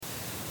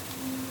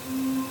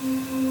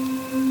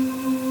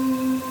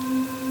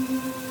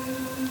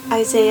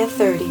Isaiah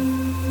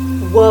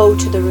 30. Woe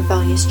to the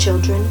rebellious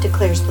children,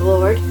 declares the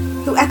Lord,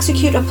 who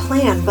execute a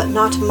plan but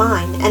not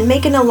mine, and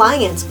make an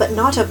alliance but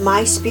not of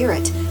my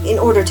spirit, in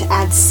order to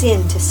add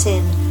sin to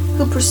sin,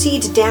 who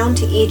proceed down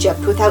to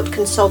Egypt without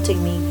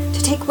consulting me,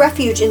 to take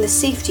refuge in the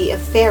safety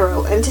of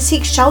Pharaoh, and to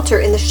seek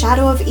shelter in the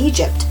shadow of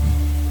Egypt.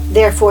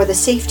 Therefore the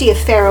safety of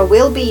Pharaoh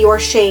will be your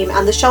shame,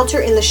 and the shelter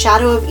in the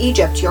shadow of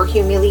Egypt your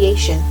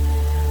humiliation.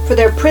 For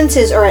their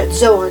princes are at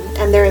Zoan,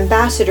 and their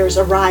ambassadors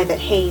arrive at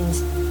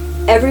Hanes.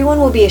 Everyone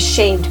will be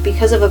ashamed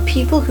because of a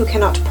people who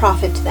cannot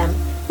profit them,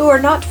 who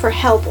are not for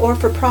help or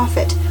for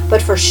profit,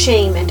 but for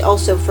shame and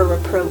also for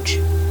reproach.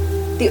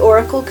 The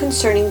oracle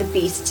concerning the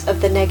beasts of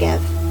the Negev.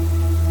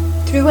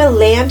 Through a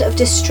land of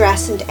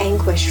distress and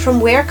anguish, from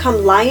where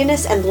come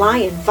lioness and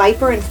lion,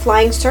 viper and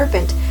flying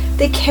serpent,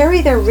 they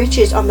carry their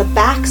riches on the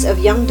backs of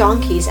young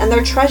donkeys and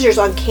their treasures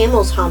on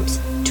camels' humps,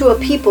 to a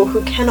people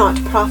who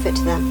cannot profit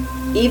them,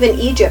 even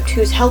Egypt,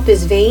 whose help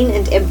is vain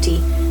and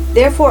empty.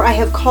 Therefore I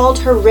have called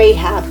her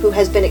Rahab, who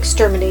has been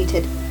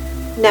exterminated.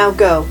 Now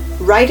go,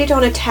 write it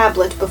on a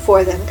tablet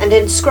before them, and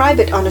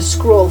inscribe it on a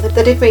scroll,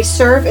 that it may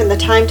serve in the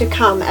time to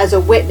come as a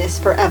witness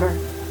forever.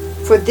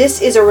 For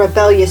this is a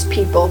rebellious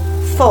people,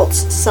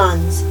 false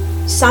sons,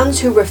 sons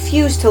who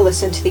refuse to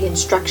listen to the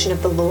instruction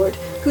of the Lord,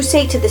 who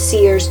say to the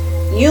seers,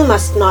 "You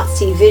must not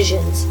see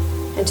visions,"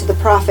 and to the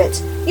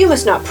prophets, "You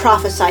must not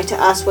prophesy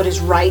to us what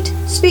is right.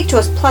 Speak to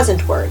us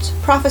pleasant words,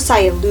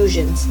 prophesy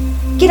illusions.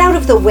 Get out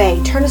of the way,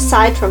 turn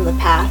aside from the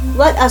path.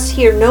 Let us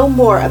hear no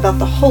more about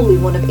the Holy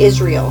One of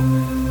Israel."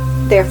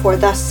 Therefore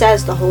thus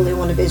says the Holy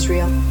One of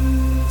Israel,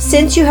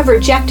 "Since you have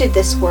rejected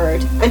this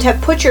word, and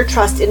have put your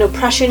trust in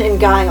oppression and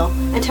guile,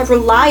 and have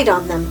relied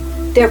on them,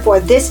 therefore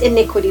this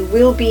iniquity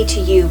will be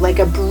to you like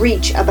a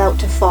breach about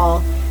to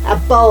fall, a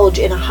bulge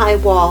in a high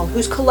wall,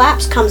 whose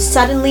collapse comes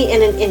suddenly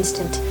in an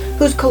instant,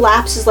 whose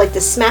collapse is like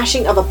the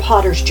smashing of a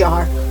potter's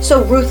jar,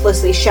 so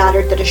ruthlessly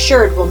shattered that a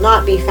sherd will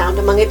not be found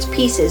among its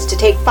pieces to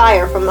take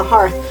fire from the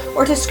hearth,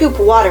 or to scoop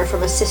water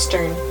from a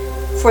cistern.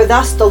 For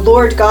thus the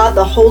Lord God,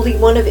 the Holy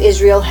One of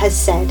Israel, has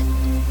said,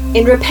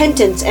 In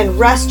repentance and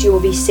rest you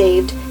will be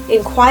saved,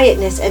 in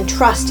quietness and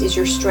trust is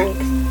your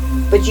strength.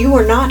 But you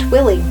were not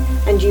willing,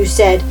 and you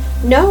said,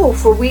 No,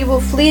 for we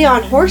will flee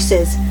on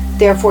horses.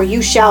 Therefore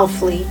you shall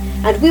flee,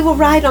 and we will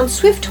ride on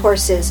swift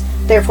horses.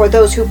 Therefore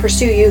those who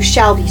pursue you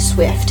shall be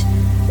swift.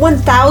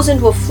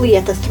 1,000 will flee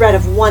at the threat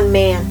of one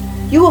man.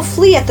 You will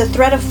flee at the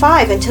threat of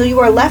 5 until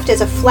you are left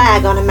as a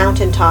flag on a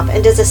mountaintop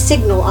and as a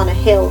signal on a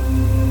hill.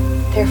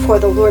 Therefore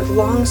the Lord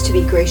longs to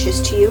be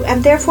gracious to you,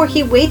 and therefore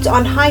he waits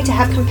on high to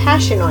have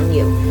compassion on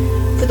you.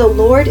 For the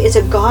Lord is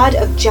a God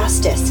of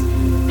justice.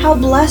 How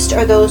blessed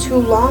are those who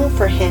long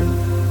for him.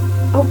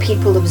 O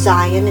people of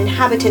Zion,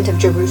 inhabitant of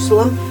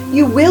Jerusalem,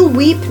 you will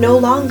weep no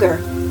longer.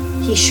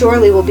 He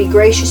surely will be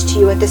gracious to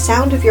you at the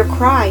sound of your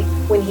cry.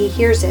 When he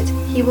hears it,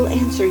 he will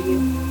answer you.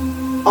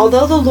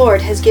 Although the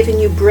Lord has given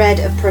you bread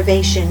of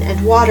privation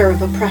and water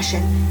of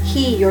oppression,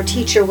 he, your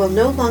teacher, will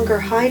no longer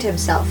hide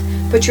himself,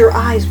 but your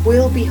eyes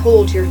will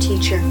behold your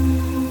teacher.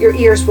 Your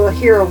ears will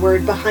hear a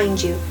word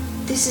behind you.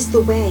 This is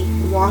the way,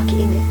 walk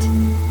in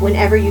it,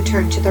 whenever you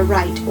turn to the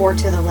right or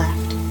to the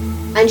left.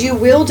 And you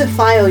will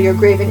defile your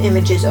graven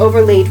images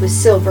overlaid with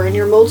silver, and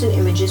your molten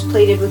images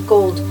plated with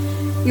gold.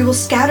 You will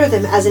scatter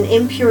them as an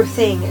impure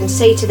thing, and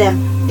say to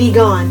them, Be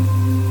gone.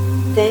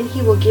 Then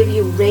he will give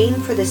you rain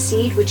for the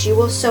seed which you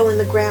will sow in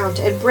the ground,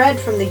 and bread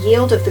from the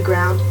yield of the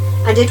ground,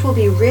 and it will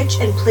be rich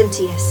and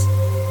plenteous.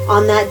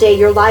 On that day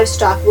your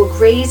livestock will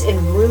graze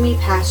in roomy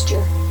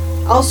pasture.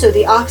 Also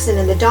the oxen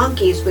and the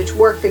donkeys which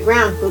work the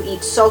ground will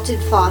eat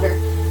salted fodder,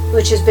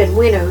 which has been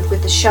winnowed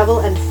with the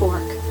shovel and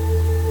fork.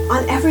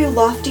 On every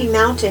lofty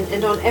mountain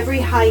and on every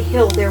high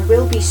hill there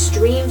will be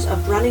streams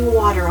of running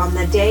water on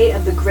the day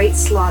of the great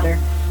slaughter,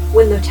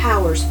 when the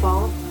towers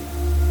fall.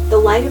 The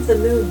light of the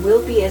moon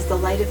will be as the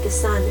light of the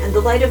sun, and the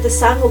light of the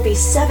sun will be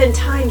 7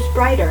 times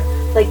brighter,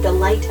 like the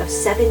light of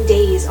 7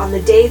 days on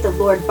the day the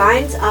Lord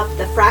binds up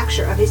the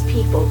fracture of his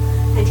people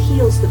and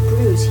heals the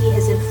bruise he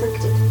has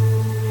inflicted.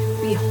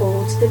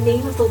 Behold, the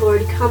name of the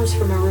Lord comes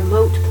from a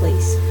remote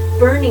place.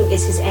 Burning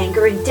is his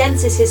anger, and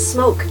dense is his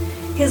smoke.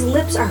 His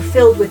lips are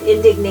filled with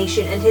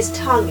indignation, and his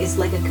tongue is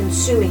like a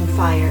consuming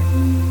fire.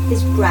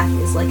 His breath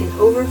is like an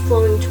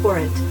overflowing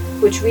torrent,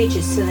 which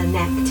reaches to the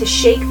neck, to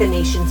shake the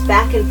nations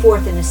back and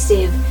forth in a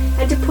sieve,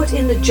 and to put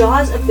in the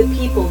jaws of the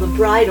people the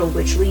bridle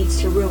which leads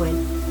to ruin.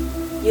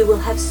 You will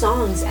have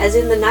songs as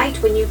in the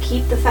night when you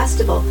keep the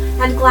festival,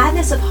 and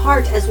gladness of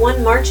heart as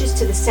one marches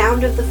to the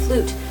sound of the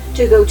flute,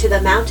 to go to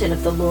the mountain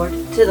of the Lord,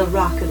 to the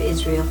rock of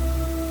Israel.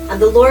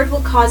 And the Lord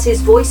will cause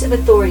his voice of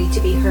authority to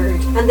be heard,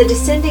 and the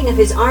descending of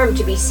his arm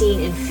to be seen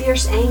in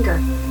fierce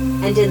anger,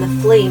 and in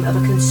the flame of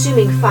a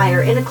consuming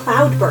fire, in a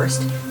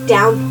cloudburst,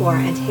 downpour,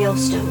 and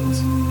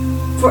hailstones.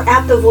 For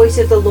at the voice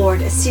of the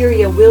Lord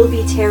Assyria will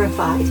be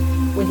terrified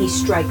when he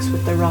strikes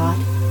with the rod.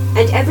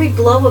 And every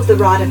blow of the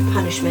rod of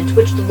punishment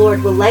which the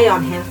Lord will lay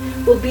on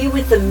him will be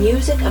with the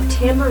music of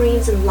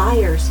tambourines and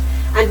lyres,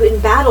 and in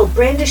battle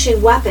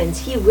brandishing weapons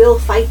he will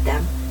fight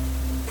them.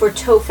 For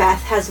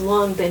Topheth has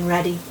long been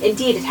ready.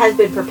 Indeed, it has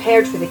been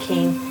prepared for the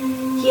king.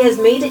 He has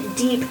made it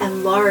deep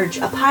and large,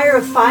 a pyre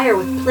of fire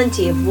with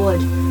plenty of wood.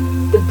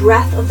 The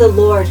breath of the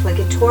Lord, like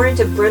a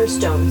torrent of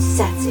brimstone,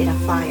 sets it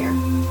afire.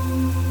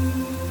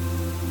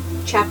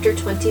 Chapter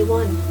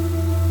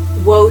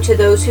 21. Woe to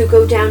those who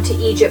go down to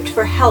Egypt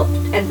for help,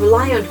 and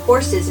rely on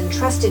horses and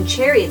trust in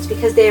chariots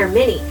because they are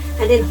many,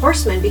 and in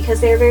horsemen because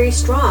they are very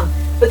strong,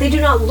 but they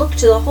do not look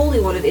to the Holy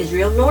One of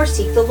Israel, nor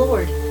seek the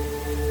Lord.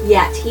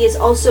 Yet he is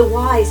also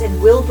wise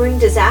and will bring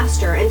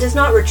disaster, and does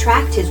not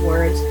retract his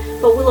words,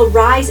 but will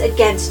arise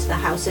against the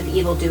house of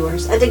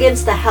evildoers, and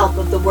against the help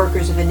of the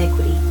workers of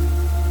iniquity.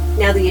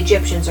 Now the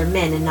Egyptians are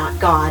men and not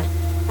God,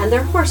 and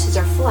their horses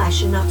are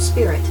flesh and not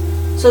spirit.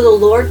 So the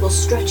Lord will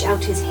stretch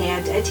out his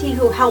hand, and he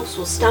who helps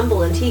will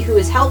stumble, and he who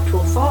is helped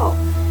will fall,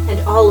 and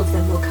all of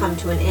them will come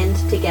to an end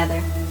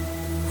together.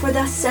 For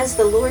thus says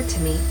the Lord to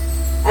me,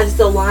 as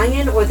the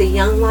lion or the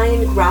young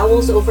lion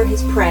growls over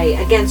his prey,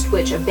 against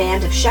which a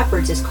band of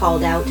shepherds is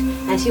called out,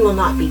 and he will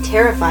not be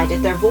terrified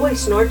at their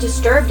voice, nor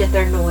disturbed at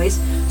their noise,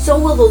 so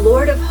will the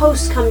Lord of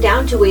hosts come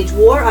down to wage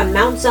war on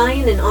Mount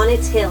Zion and on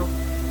its hill.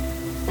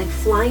 Like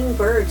flying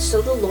birds,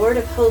 so the Lord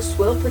of hosts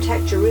will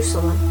protect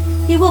Jerusalem.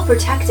 He will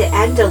protect it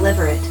and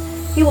deliver it.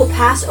 He will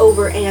pass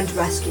over and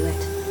rescue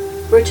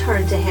it.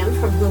 Return to him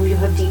from whom you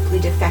have deeply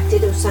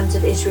defected, O sons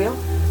of Israel.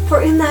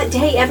 For in that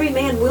day every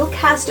man will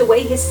cast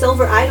away his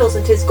silver idols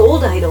and his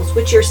gold idols,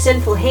 which your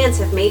sinful hands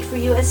have made for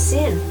you as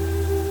sin.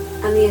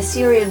 And the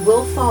Assyrian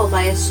will fall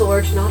by a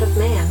sword not of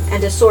man,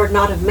 and a sword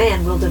not of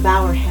man will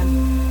devour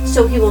him.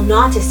 So he will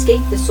not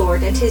escape the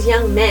sword, and his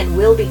young men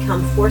will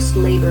become forced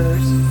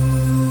laborers.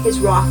 His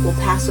rock will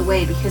pass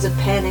away because of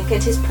panic,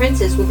 and his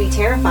princes will be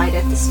terrified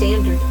at the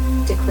standard,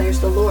 declares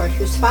the Lord,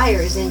 whose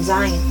fire is in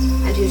Zion,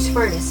 and whose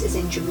furnace is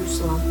in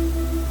Jerusalem.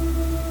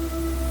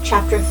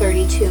 Chapter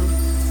 32.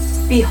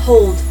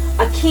 Behold,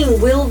 a king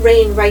will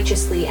reign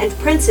righteously, and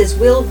princes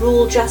will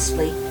rule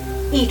justly.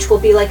 Each will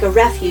be like a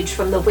refuge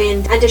from the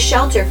wind, and a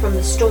shelter from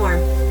the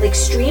storm, like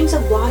streams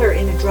of water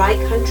in a dry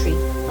country,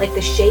 like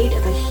the shade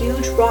of a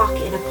huge rock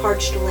in a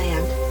parched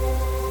land.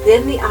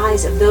 Then the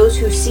eyes of those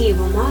who see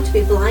will not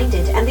be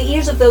blinded, and the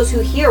ears of those who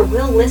hear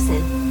will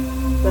listen.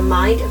 The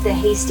mind of the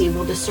hasty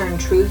will discern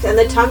truth, and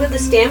the tongue of the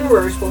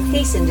stammerers will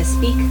hasten to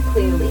speak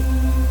clearly.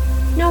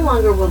 No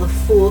longer will the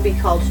fool be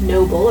called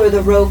noble, or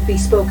the rogue be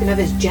spoken of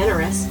as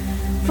generous.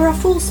 For a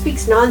fool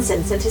speaks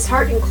nonsense, and his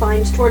heart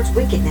inclines towards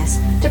wickedness,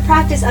 to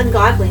practice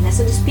ungodliness,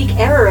 and to speak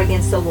error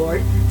against the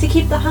Lord, to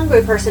keep the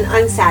hungry person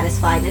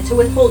unsatisfied, and to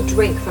withhold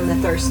drink from the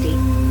thirsty.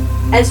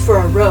 As for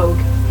a rogue,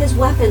 his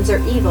weapons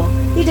are evil.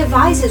 He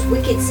devises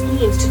wicked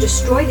schemes to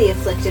destroy the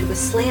afflicted with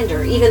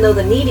slander, even though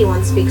the needy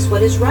one speaks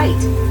what is right.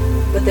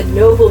 But the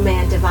noble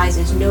man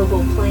devises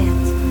noble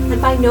plans,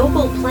 and by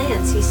noble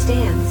plans he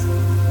stands.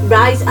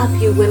 Rise up,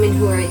 you women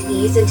who are at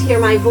ease, and hear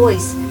my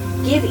voice.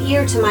 Give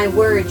ear to my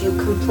word, you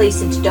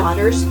complacent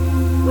daughters.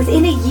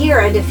 Within a year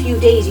and a few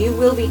days you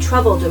will be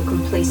troubled, O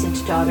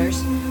complacent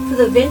daughters, for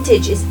the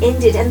vintage is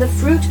ended, and the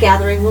fruit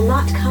gathering will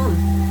not come.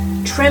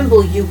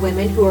 Tremble, you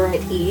women who are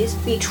at ease.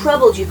 Be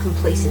troubled, you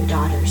complacent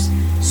daughters.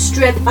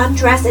 Strip,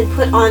 undress, and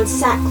put on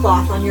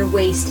sackcloth on your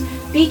waist.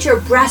 Beat your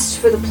breasts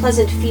for the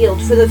pleasant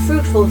field, for the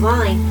fruitful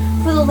vine,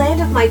 for the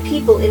land of my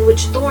people in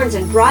which thorns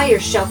and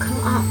briars shall come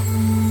up.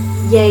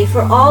 Yea,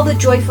 for all the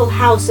joyful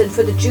house and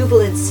for the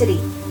jubilant city.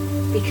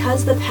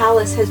 Because the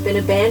palace has been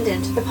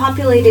abandoned, the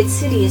populated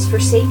city is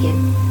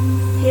forsaken.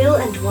 Hill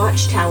and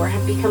watchtower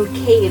have become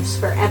caves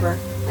forever,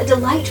 a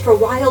delight for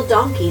wild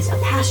donkeys, a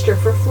pasture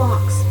for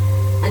flocks.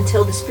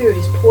 Until the Spirit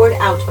is poured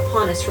out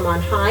upon us from on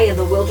high, and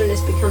the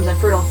wilderness becomes a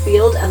fertile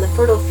field, and the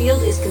fertile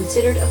field is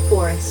considered a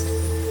forest.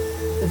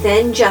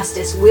 Then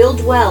justice will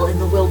dwell in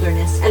the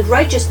wilderness, and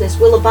righteousness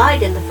will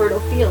abide in the fertile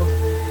field.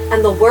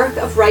 And the work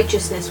of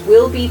righteousness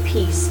will be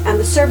peace, and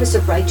the service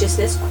of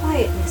righteousness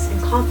quietness and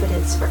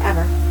confidence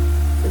forever.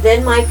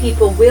 Then my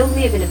people will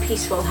live in a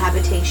peaceful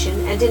habitation,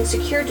 and in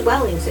secure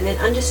dwellings, and in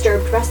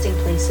undisturbed resting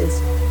places.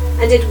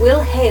 And it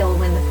will hail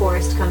when the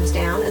forest comes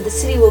down, and the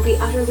city will be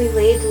utterly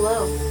laid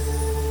low.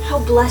 How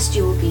blessed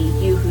you will be,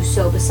 you who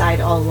sow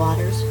beside all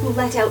waters, who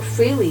let out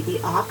freely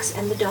the ox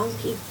and the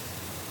donkey.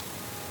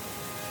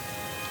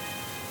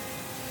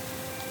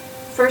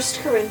 1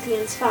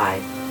 Corinthians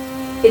 5.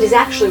 It is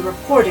actually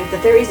reported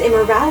that there is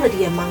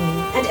immorality among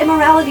you, and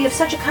immorality of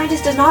such a kind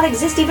as does not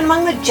exist even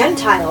among the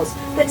Gentiles,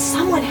 that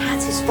someone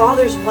has his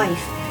father's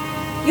wife.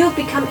 You have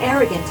become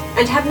arrogant,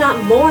 and have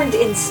not mourned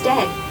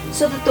instead,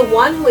 so that the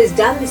one who has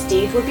done this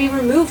deed would be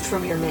removed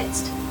from your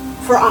midst.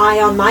 For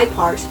I, on my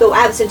part, though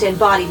absent in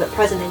body but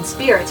present in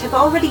spirit, have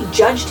already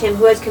judged him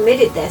who has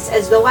committed this,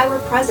 as though I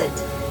were present.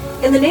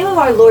 In the name of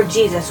our Lord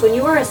Jesus, when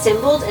you are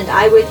assembled, and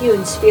I with you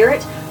in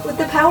spirit, with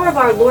the power of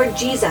our Lord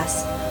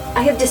Jesus,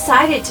 I have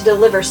decided to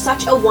deliver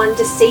such a one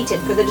to Satan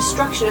for the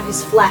destruction of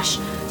his flesh,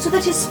 so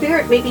that his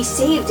spirit may be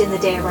saved in the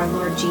day of our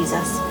Lord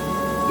Jesus.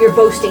 Your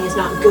boasting is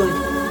not good.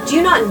 Do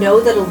you not know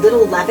that a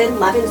little leaven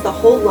leavens the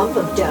whole lump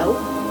of dough?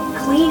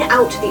 Clean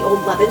out the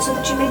old leaven so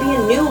that you may be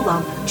a new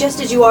lump, just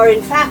as you are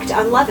in fact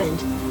unleavened.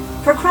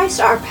 For Christ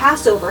our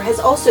Passover has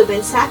also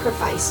been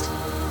sacrificed.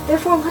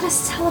 Therefore let us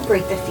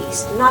celebrate the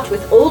feast, not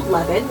with old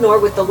leaven, nor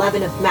with the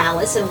leaven of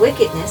malice and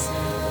wickedness,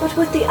 but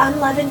with the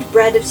unleavened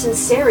bread of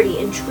sincerity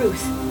and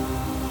truth.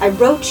 I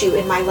wrote you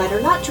in my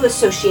letter not to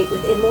associate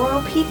with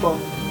immoral people.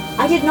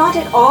 I did not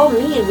at all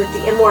mean with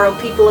the immoral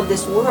people of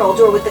this world,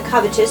 or with the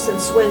covetous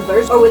and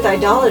swindlers, or with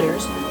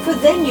idolaters, for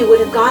then you would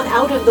have gone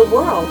out of the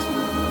world.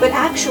 But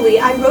actually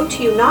I wrote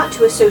to you not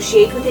to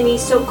associate with any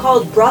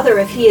so-called brother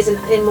if he is an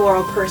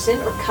immoral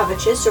person, or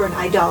covetous, or an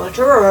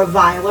idolater, or a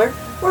viler,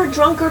 or a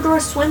drunkard, or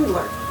a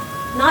swindler,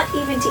 not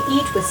even to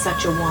eat with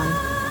such a one.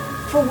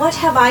 For what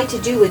have I to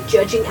do with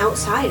judging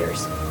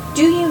outsiders?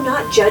 Do you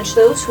not judge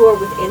those who are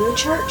within the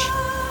church?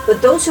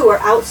 But those who are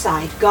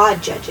outside,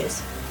 God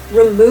judges.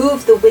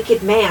 Remove the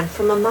wicked man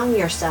from among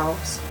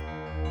yourselves.